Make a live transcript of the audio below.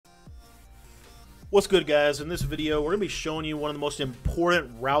What's good, guys? In this video, we're going to be showing you one of the most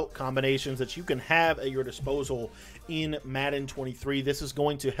important route combinations that you can have at your disposal in Madden 23. This is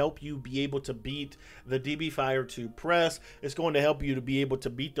going to help you be able to beat the DB Fire 2 press. It's going to help you to be able to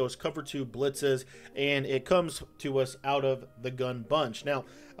beat those cover 2 blitzes, and it comes to us out of the gun bunch. Now,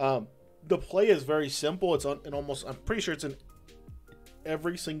 the play is very simple. It's on, I'm pretty sure it's in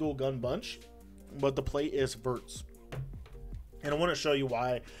every single gun bunch, but the play is verts. And I want to show you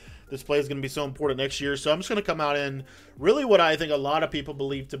why this play is going to be so important next year. So I'm just going to come out in really what I think a lot of people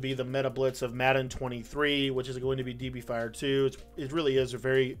believe to be the meta blitz of Madden 23, which is going to be DB Fire 2. It really is a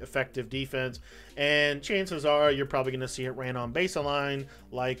very effective defense, and chances are you're probably going to see it ran on baseline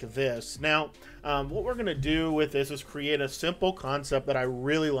like this. Now, what we're going to do with this is create a simple concept that I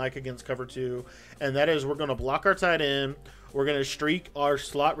really like against cover 2, and that is we're going to block our tight end, we're going to streak our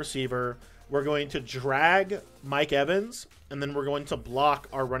slot receiver, we're going to drag Mike Evans, and then we're going to block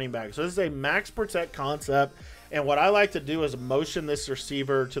our running back. So this is a max protect concept, and what I like to do is motion this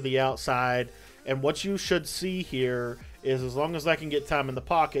receiver to the outside, and what you should see here is as long as I can get time in the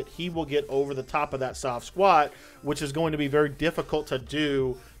pocket, he will get over the top of that soft squat, which is going to be very difficult to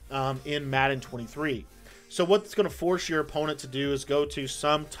do in Madden 23. So what's going to force your opponent to do is go to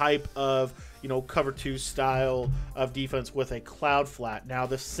some type of, cover 2 style of defense with a cloud flat. Now,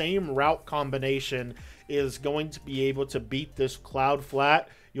 the same route combination is going to be able to beat this cloud flat.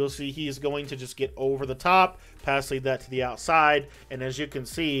 You'll see he's going to just get over the top, passing that to the outside, and as you can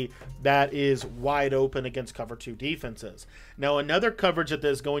see, that is wide open against cover 2 defenses. Now, another coverage that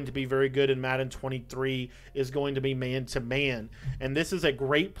is going to be very good in Madden 23 is going to be man-to-man, and this is a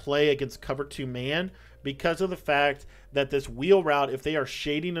great play against cover 2 man because of the fact that this wheel route, if they are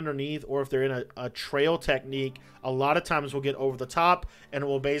shading underneath or if they're in a trail technique, a lot of times will get over the top, and it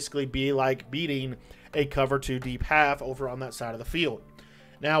will basically be like beating a cover 2 deep half over on that side of the field.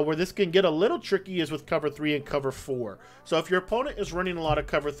 Now, where this can get a little tricky is with cover 3 and cover 4. So if your opponent is running a lot of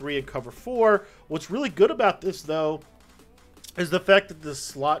cover 3 and cover 4, what's really good about this, though, is the fact that the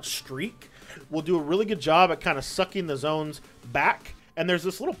slot streak will do a really good job at kind of sucking the zones back. And there's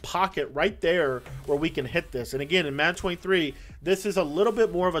this little pocket right there where we can hit this. And again, in Madden 23, this is a little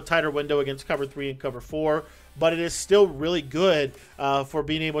bit more of a tighter window against cover 3 and cover 4, but it is still really good for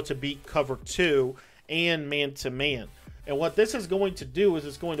being able to beat cover 2 and man-to-man. And what this is going to do is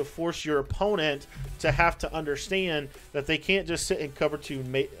it's going to force your opponent to have to understand that they can't just sit and cover 2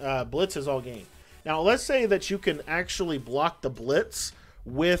 blitzes all game. Now, let's say that you can actually block the blitz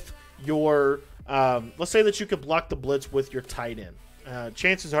with your let's say that you can block the blitz with your tight end.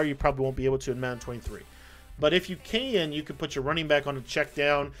 Chances are you probably won't be able to in Madden 23. But if you can put your running back on a check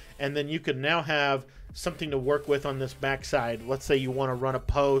down, and then you can now have something to work with on this backside. Let's say you want to run a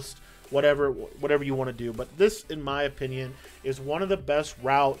post, whatever you want to do. But this, in my opinion, is one of the best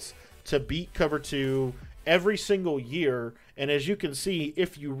routes to beat cover 2 every single year. And as you can see,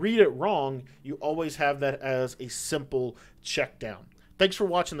 if you read it wrong, you always have that as a simple check down. Thanks for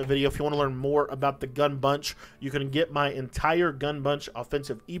watching the video. If you want to learn more about the Gun Bunch, you can get my entire Gun Bunch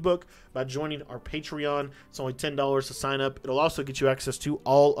offensive ebook by joining our Patreon. It's only $10 to sign up. It'll also get you access to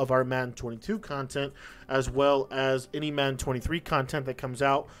all of our Madden 22 content, as well as any Madden 23 content that comes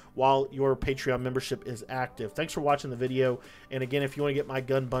out while your Patreon membership is active. Thanks for watching the video. And again, if you want to get my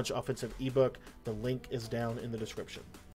Gun Bunch offensive ebook, the link is down in the description.